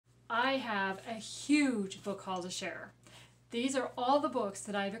I have a huge book haul to share. These are all the books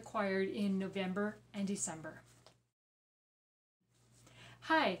that I've acquired in November and December.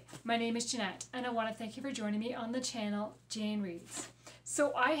 Hi, my name is Jeanette, and I want to thank you for joining me on the channel Jane Reads.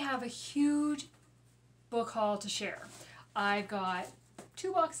 So I have a huge book haul to share. I've got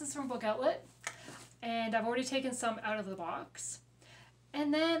 2 boxes from Book Outlet, and I've already taken some out of the box.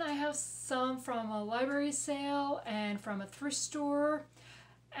 And then I have some from a library sale and from a thrift store.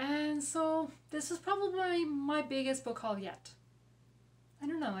 And so this is probably my biggest book haul yet. I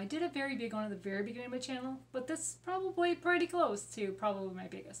don't know, I did a very big one at the very beginning of my channel, but this is probably pretty close to probably my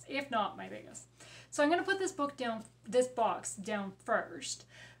biggest, if not my biggest. So I'm going to put this box down first,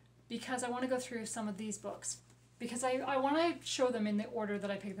 because I want to go through some of these books, because I want to show them in the order that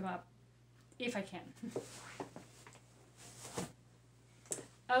I picked them up, if I can.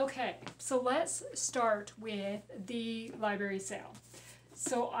 Okay, so let's start with the library sale.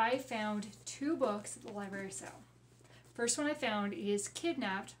 So I found 2 books at the library sale. First one I found is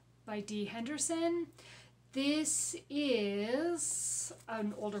Kidnapped by Dee Henderson. This is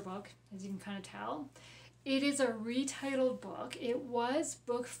an older book, as you can kind of tell. It is a retitled book. It was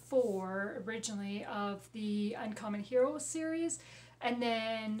book 4 originally of the Uncommon Heroes series, and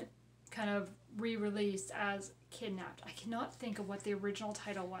then kind of re-released as Kidnapped. I cannot think of what the original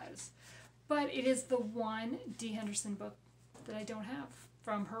title was, but it is the one Dee Henderson book that I don't have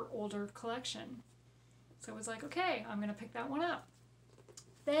from her older collection. So I was like, okay, I'm going to pick that one up.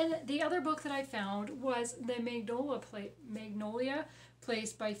 Then the other book that I found was The Magnolia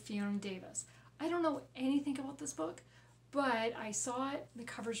Place by Fiona Davis. I don't know anything about this book, but I saw it. The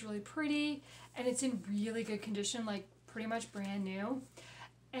cover's really pretty, and it's in really good condition, like pretty much brand new.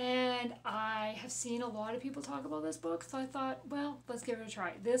 And I have seen a lot of people talk about this book, so I thought, well, let's give it a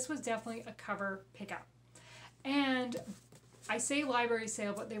try. This was definitely a cover pickup. And I say library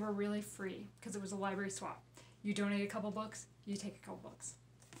sale, but they were really free because it was a library swap. You donate a couple books, you take a couple books.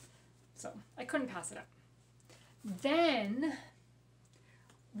 So I couldn't pass it up. Then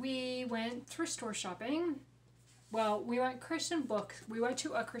we went thrift store shopping. Well, we went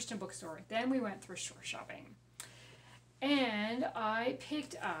to a Christian bookstore. Then we went thrift store shopping. And I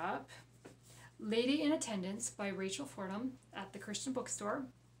picked up Lady in Attendance by Rachel Fordham at the Christian bookstore.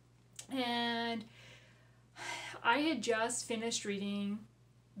 And I had just finished reading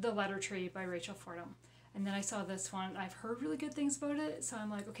The Letter Tree by Rachel Fordham. And then I saw this one. I've heard really good things about it. So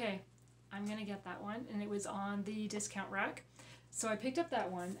I'm like, okay, I'm going to get that one. And it was on the discount rack. So I picked up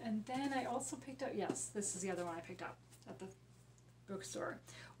that one. And then I also picked up, yes, this is the other one I picked up at the bookstore,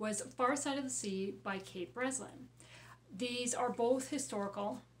 was Far Side of the Sea by Kate Breslin. These are both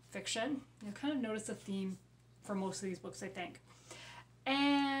historical fiction. You'll kind of notice a theme for most of these books, I think.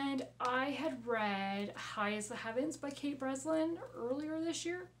 And I had read High as the Heavens by Kate Breslin earlier this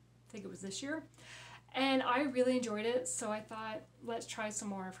year. I think it was this year. And I really enjoyed it, so I thought, let's try some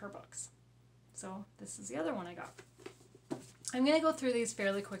more of her books. So this is the other one I got. I'm going to go through these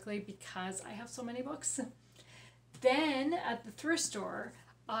fairly quickly because I have so many books. Then at the thrift store,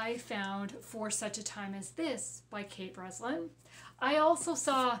 I found For Such a Time as This by Kate Breslin. I also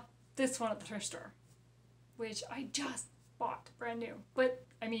saw this one at the thrift store, which I just bought brand new. But,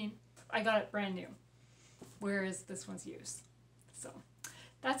 I mean, I got it brand new, whereas this one's used. So,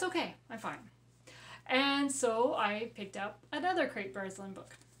 that's okay. I'm fine. And so I picked up another Kate Breslin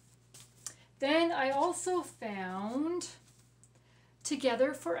book. Then I also found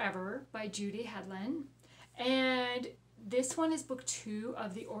Together Forever by Judy Hedlund. And this one is book 2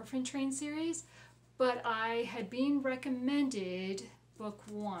 of the Orphan Train series, but I had been recommended book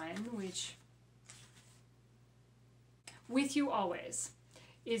 1, which With You Always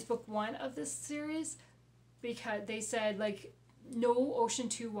is book 1 of this series, because they said, like, No Ocean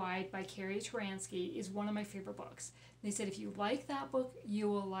Too Wide by Carrie Taransky is one of my favorite books. They said if you like that book, you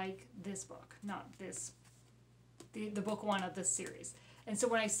will like this book, not this, the book 1 of this series. And so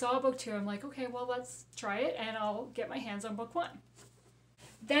when I saw book 2, I'm like, okay, well, let's try it, and I'll get my hands on book 1.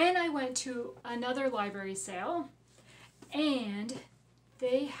 Then I went to another library sale, and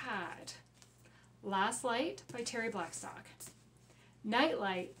they had Last Light by Terry Blackstock,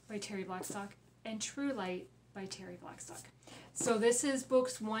 Nightlight by Terry Blackstock, and True Light by Terry Blackstock. So this is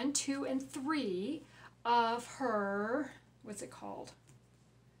books 1, 2, and 3 of her, what's it called?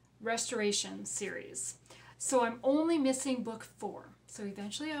 Restoration series. So I'm only missing book 4. So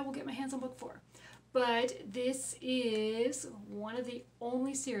eventually I will get my hands on book 4. But this is one of the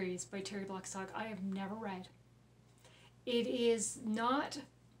only series by Terry Blackstock I have never read. It is not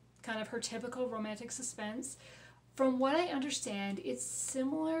kind of her typical romantic suspense. From what I understand, it's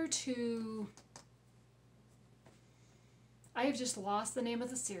similar to I have just lost the name of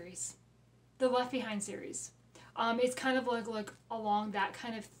the series. The Left Behind series. It's kind of like along that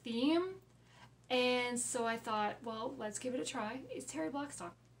kind of theme. And so I thought, well, let's give it a try. It's Terry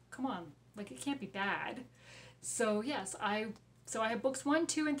Blackstock. Come on. Like, it can't be bad. So yes, I have books 1,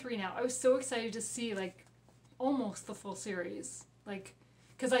 2, and 3 now. I was so excited to see like almost the full series. Like,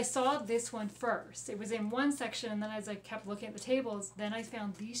 because I saw this one first. It was in one section, and then as I kept looking at the tables, then I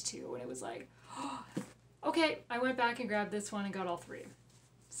found these two, and it was like, oh, okay, I went back and grabbed this one and got all 3.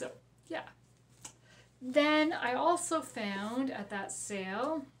 So, yeah. Then I also found at that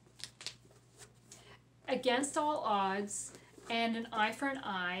sale Against All Odds and An Eye for an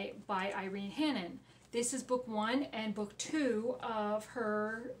Eye by Irene Hannon. This is book 1 and book 2 of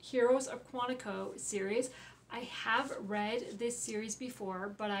her Heroes of Quantico series. I have read this series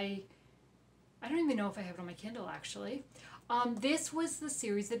before, but I don't even know if I have it on my Kindle actually. This was the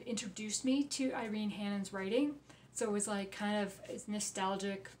series that introduced me to Irene Hannon's writing. So it was like kind of a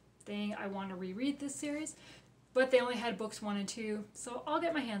nostalgic thing. I want to reread this series, but they only had books 1 and 2, so I'll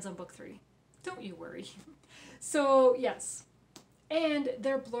get my hands on book 3. Don't you worry. So yes, and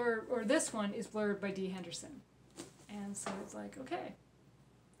they're blurred, or this one is blurred by Dee Henderson. And so it's like, okay,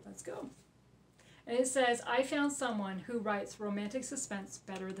 let's go. And it says, I found someone who writes romantic suspense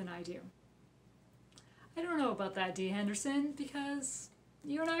better than I do. I don't know about that, Dee Henderson, because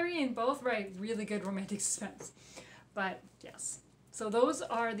you and Irene both write really good romantic suspense. But yes. So those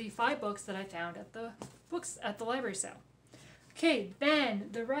are the 5 books that I found at the books at the library sale. Okay, then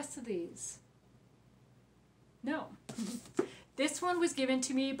the rest of these. No. This one was given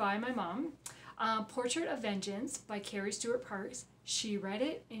to me by my mom. Portrait of Vengeance by Carrie Stewart Parks. She read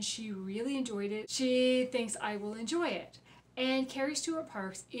it and she really enjoyed it. She thinks I will enjoy it. And Carrie Stewart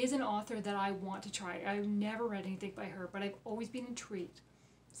Parks is an author that I want to try. I've never read anything by her, but I've always been intrigued.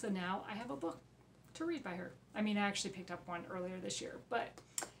 So now I have a book to read by her. I mean, I actually picked up one earlier this year, but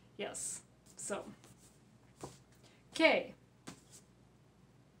yes. So, okay.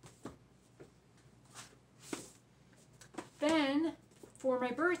 Then, for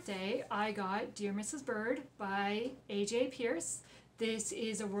my birthday, I got Dear Mrs. Bird by A.J. Pierce. This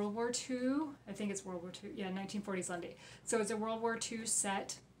is a World War II, I think it's World War II, yeah, 1940s London. So it's a World War II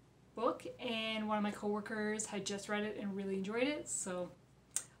set book, and one of my coworkers had just read it and really enjoyed it, so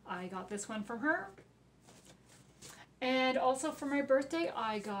I got this one from her. And also for my birthday,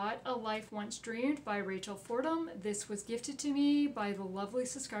 I got A Life Once Dreamed by Rachel Fordham. This was gifted to me by the lovely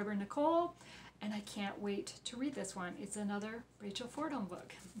subscriber Nicole, and I can't wait to read this one. It's another Rachel Fordham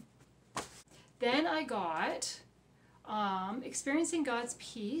book. Then I got Experiencing God's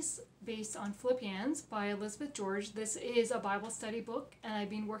Peace based on Philippians by Elizabeth George. This is a Bible study book, and I've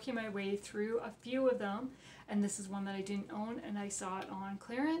been working my way through a few of them, and this is one that I didn't own, and I saw it on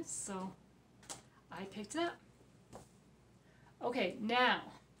clearance, so I picked it up. Okay, now,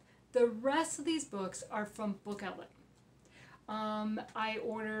 the rest of these books are from Book Outlet. I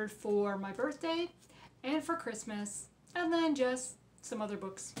ordered for my birthday and for Christmas, and then just some other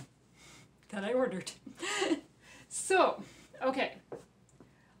books that I ordered. So, okay,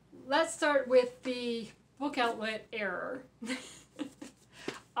 let's start with the Book Outlet error.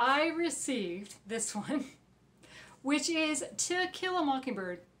 I received this one, which is To Kill a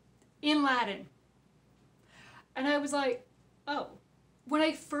Mockingbird in Latin. And I was like, oh. When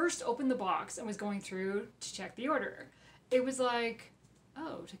I first opened the box and was going through to check the order, it was like,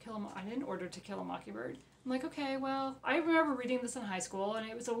 oh, I didn't order To Kill a Mockingbird. I'm like, okay, well, I remember reading this in high school, and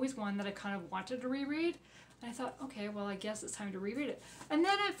it was always one that I kind of wanted to reread. And I thought, okay, well, I guess it's time to reread it. And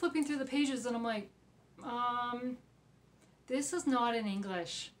then I'm flipping through the pages, and I'm like, this is not in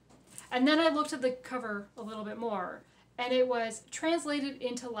English. And then I looked at the cover a little bit more, and it was translated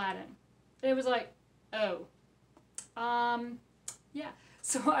into Latin. And it was like, oh, yeah.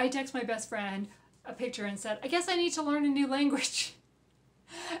 So I texted my best friend a picture and said, I guess I need to learn a new language.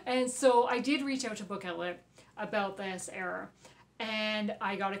 And so I did reach out to Book Outlet about this error, and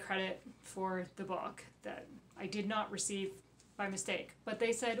I got a credit for the book that I did not receive by mistake. But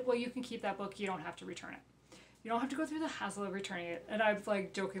they said, well, you can keep that book, you don't have to return it. You don't have to go through the hassle of returning it. And I was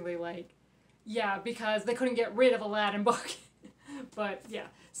like jokingly like, yeah, because they couldn't get rid of a Latin book. But yeah,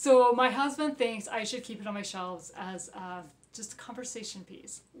 so my husband thinks I should keep it on my shelves as just a conversation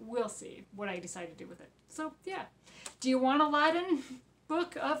piece. We'll see what I decide to do with it. So yeah, do you want a Latin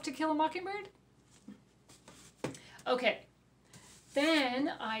book of To Kill a Mockingbird? Okay,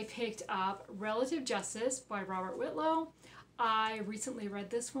 then I picked up Relative Justice by Robert Whitlow. I recently read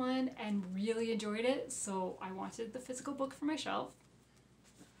this one and really enjoyed it, so I wanted the physical book for my shelf.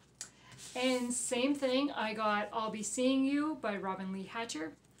 And same thing, I got I'll Be Seeing You by Robin Lee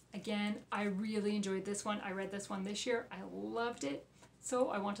Hatcher. Again, I really enjoyed this one. I read this one this year. I loved it. So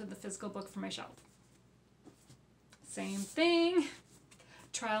I wanted the physical book for my shelf. Same thing.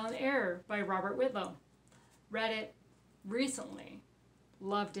 Trial and Error by Robert Whitlow. Read it recently.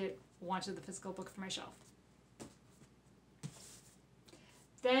 Loved it. Wanted the physical book for my shelf.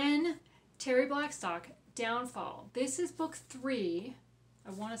 Then Terry Blackstock, Downfall. This is book 3.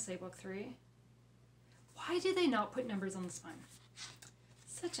 I want to say book 3. Why did they not put numbers on the spine?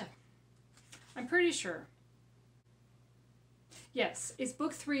 I'm pretty sure. Yes, it's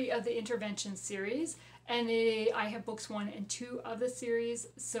book 3 of the Intervention series, and I have books 1 and 2 of the series,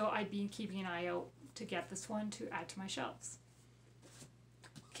 so I've been keeping an eye out to get this one to add to my shelves.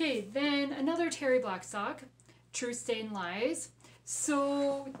 Okay, then another Terry Blackstock, Truth Stained Lies.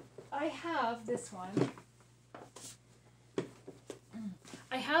 So I have this one.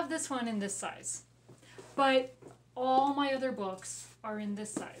 I have this one in this size, but all my other books are in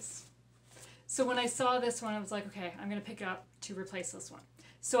this size. So when I saw this one, I was like, okay, I'm going to pick it up to replace this one.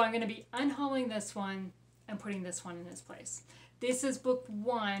 So I'm going to be unhauling this one and putting this one in its place. This is book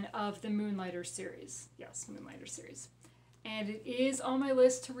 1 of the Moonlighter series. Yes, Moonlighter series. And it is on my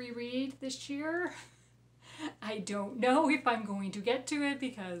list to reread this year. I don't know if I'm going to get to it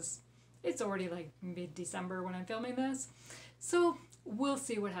because it's already like mid-December when I'm filming this. So we'll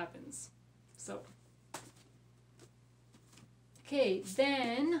see what happens. So, okay,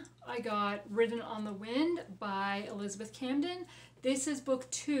 then I got Ridden on the Wind by Elizabeth Camden. This is book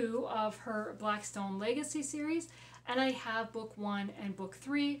 2 of her Blackstone Legacy series, and I have book 1 and book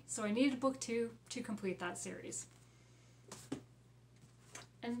 3, so I needed book 2 to complete that series.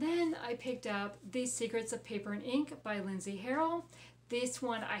 And then I picked up The Secrets of Paper and Ink by Lindsay Harrell. This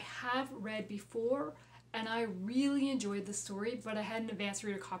one I have read before, and I really enjoyed the story, but I had an advanced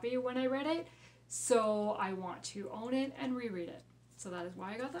reader copy when I read it, so I want to own it and reread it. So that is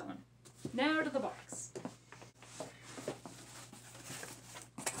why I got that one. Now to the box.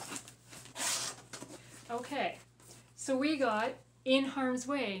 Okay, so we got In Harm's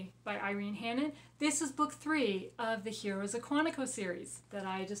Way by Irene Hannon. This is book 3 of the Heroes of Quantico series that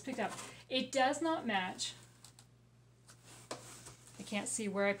I just picked up. It does not match. I can't see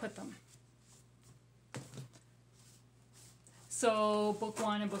where I put them. So book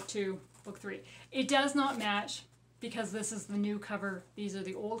 1 and book 2, book 3. It does not match because this is the new cover. These are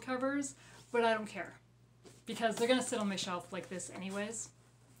the old covers, but I don't care because they're going to sit on my shelf like this anyways,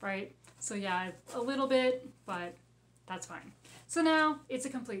 right? So yeah, a little bit, but that's fine. So now it's a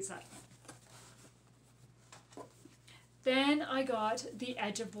complete set. Then I got The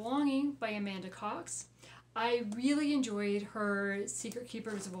Edge of Belonging by Amanda Cox. I really enjoyed her Secret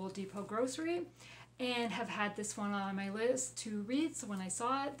Keepers of Old Depot Grocery and have had this one on my list to read, so when I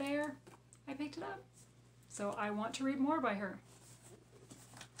saw it there, I picked it up. So I want to read more by her.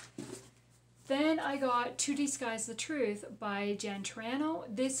 Then I got To Disguise the Truth by Jen Turano.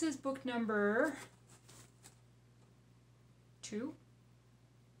 This is book number 2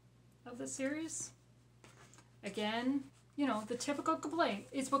 of the series. Again, you know, the typical complaint.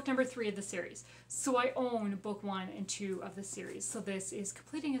 It's book number 3 of the series. So I own book 1 and 2 of the series. So this is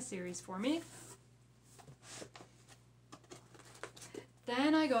completing a series for me.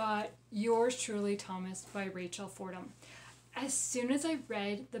 Then I got Yours Truly, Thomas by Rachel Fordham. As soon as I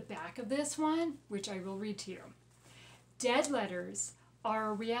read the back of this one, which I will read to you, dead letters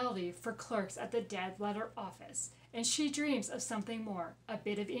are a reality for clerks at the dead letter office, and she dreams of something more, a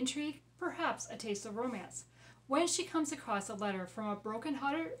bit of intrigue, perhaps a taste of romance. When she comes across a letter from a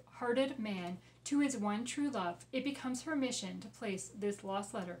broken-hearted man to his one true love, it becomes her mission to place this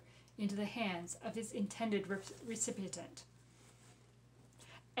lost letter into the hands of his intended recipient.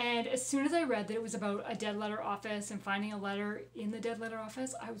 And as soon as I read that it was about a dead letter office and finding a letter in the dead letter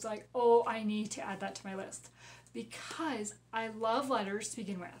office, I was like, oh, I need to add that to my list because I love letters to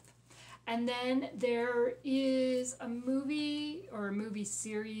begin with. And then there is a movie or a movie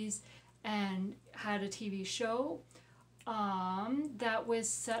series and had a TV show that was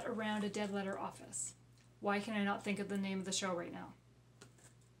set around a dead letter office. Why can I not think of the name of the show right now?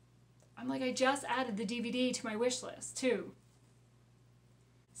 I'm like, I just added the DVD to my wish list too.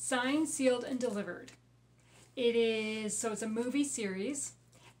 Signed, Sealed, and Delivered. It's a movie series,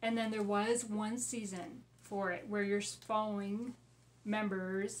 and then there was one season for it where you're following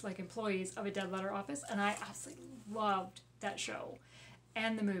members, like employees of a dead letter office, and I absolutely loved that show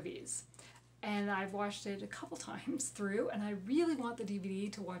and the movies. And I've watched it a couple times through, and I really want the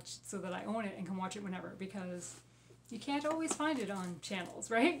DVD to watch so that I own it and can watch it whenever because you can't always find it on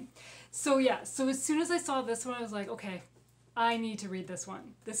channels, right? So yeah, so as soon as I saw this one, I was like, okay, I need to read this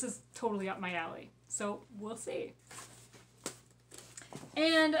one. This is totally up my alley. So we'll see.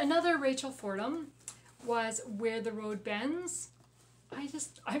 And another Rachel Fordham was Where the Road Bends.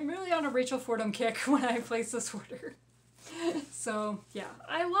 I'm really on a Rachel Fordham kick when I place this order. So yeah,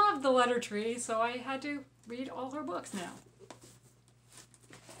 I love The Letter Tree, so I had to read all her books now.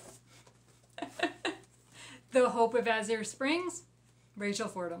 The Hope of Azure Springs, Rachel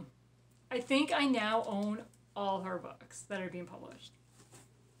Fordham. I think I now own all her books that are being published.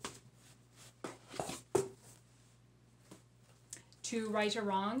 To Right or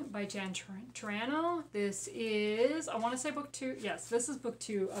Wrong by Jen Turano. This is, I want to say book 2. Yes, this is book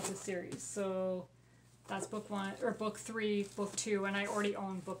 2 of the series. So that's book 1, or book 3, book 2, and I already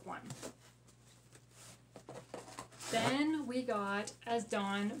own book 1. Then we got As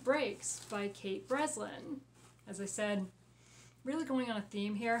Dawn Breaks by Kate Breslin. As I said, really going on a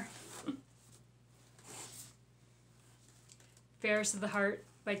theme here. Fairest of the Heart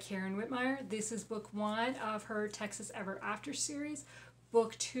by Karen Whitmire. This is book 1 of her Texas Ever After series.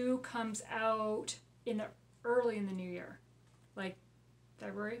 Book 2 comes out early in the new year, like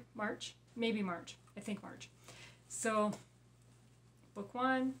February, March, maybe March. I think March. So book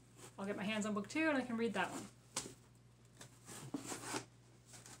 1, I'll get my hands on book 2 and I can read that one.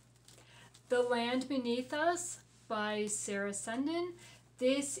 The Land Beneath Us by Sarah Sundin.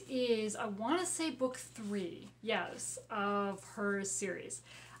 This is, I want to say book 3, yes, of her series.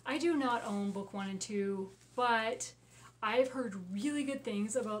 I do not own book 1 and 2, but I've heard really good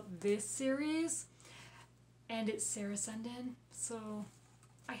things about this series, and it's Sarah Sundin, so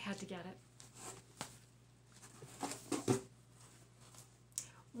I had to get it.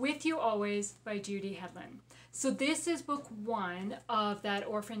 With You Always by Judy Hedlund. So this is book 1 of that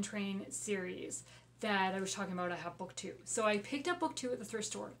Orphan Train series that I was talking about. I have book 2. So I picked up book 2 at the thrift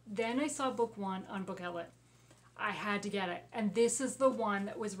store. Then I saw book 1 on Book Outlet. I had to get it. And this is the one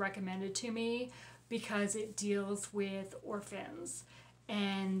that was recommended to me because it deals with orphans.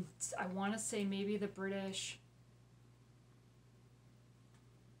 And I want to say maybe the British...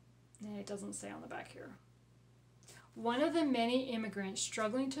 It doesn't say on the back here. One of the many immigrants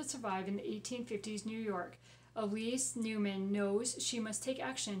struggling to survive in the 1850s New York, Elise Newman knows she must take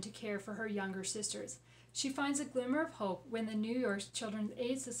action to care for her younger sisters. She finds a glimmer of hope when the New York Children's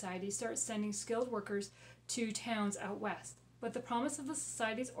Aid Society starts sending skilled workers to towns out west. But the promise of the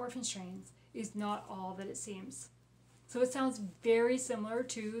society's orphan trains is not all that it seems. So it sounds very similar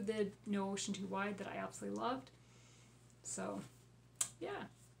to the No Ocean Too Wide that I absolutely loved. So, yeah.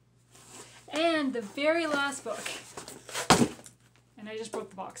 And the very last book, and I just broke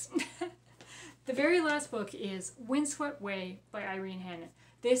the box. The very last book is Windswept Way by Irene Hannon.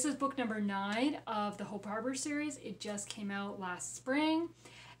 This is book number 9 of the Hope Harbor series. It just came out last spring.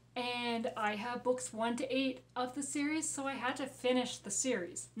 And I have books 1 to 8 of the series, so I had to finish the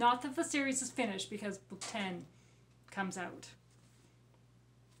series. Not that the series is finished, because book 10 comes out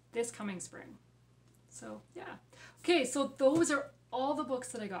this coming spring. So, yeah. Okay, so those are all the books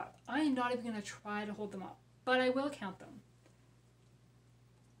that I got. I am not even going to try to hold them up, but I will count them.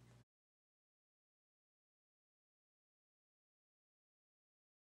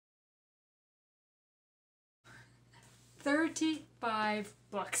 $35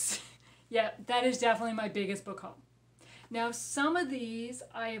 books. Yeah, that is definitely my biggest book haul. Now, some of these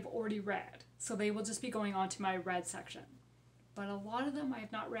I have already read, so they will just be going on to my read section. But a lot of them I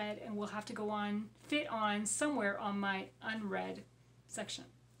have not read and will have to go on, fit on somewhere on my unread section.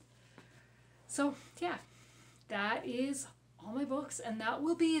 So, yeah, that is all my books, and that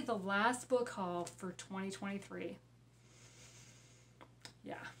will be the last book haul for 2023.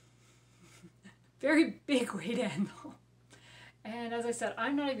 Yeah. Very big way to end though. And as I said,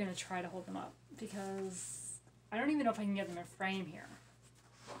 I'm not even going to try to hold them up because I don't even know if I can get them in frame here.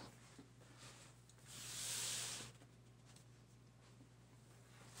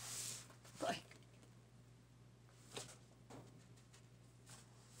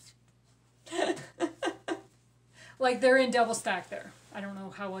 Like they're in double stack there. I don't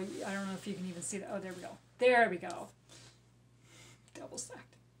know how I don't know if you can even see that. Oh, there we go. There we go. Double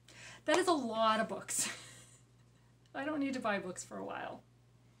stacked. That is a lot of books. I don't need to buy books for a while.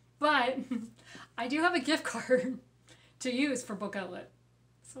 But I do have a gift card to use for Book Outlet.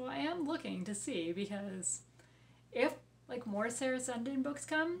 So I am looking to see, because if like more Sarah Sundin books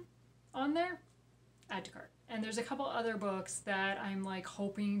come on there, add to cart. And there's a couple other books that I'm like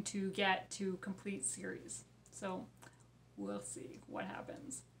hoping to get to complete series. So we'll see what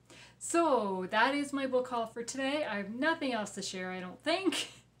happens. So that is my book haul for today. I have nothing else to share, I don't think.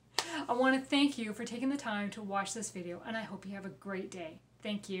 I want to thank you for taking the time to watch this video, and I hope you have a great day.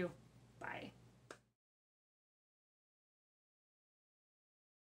 Thank you. Bye.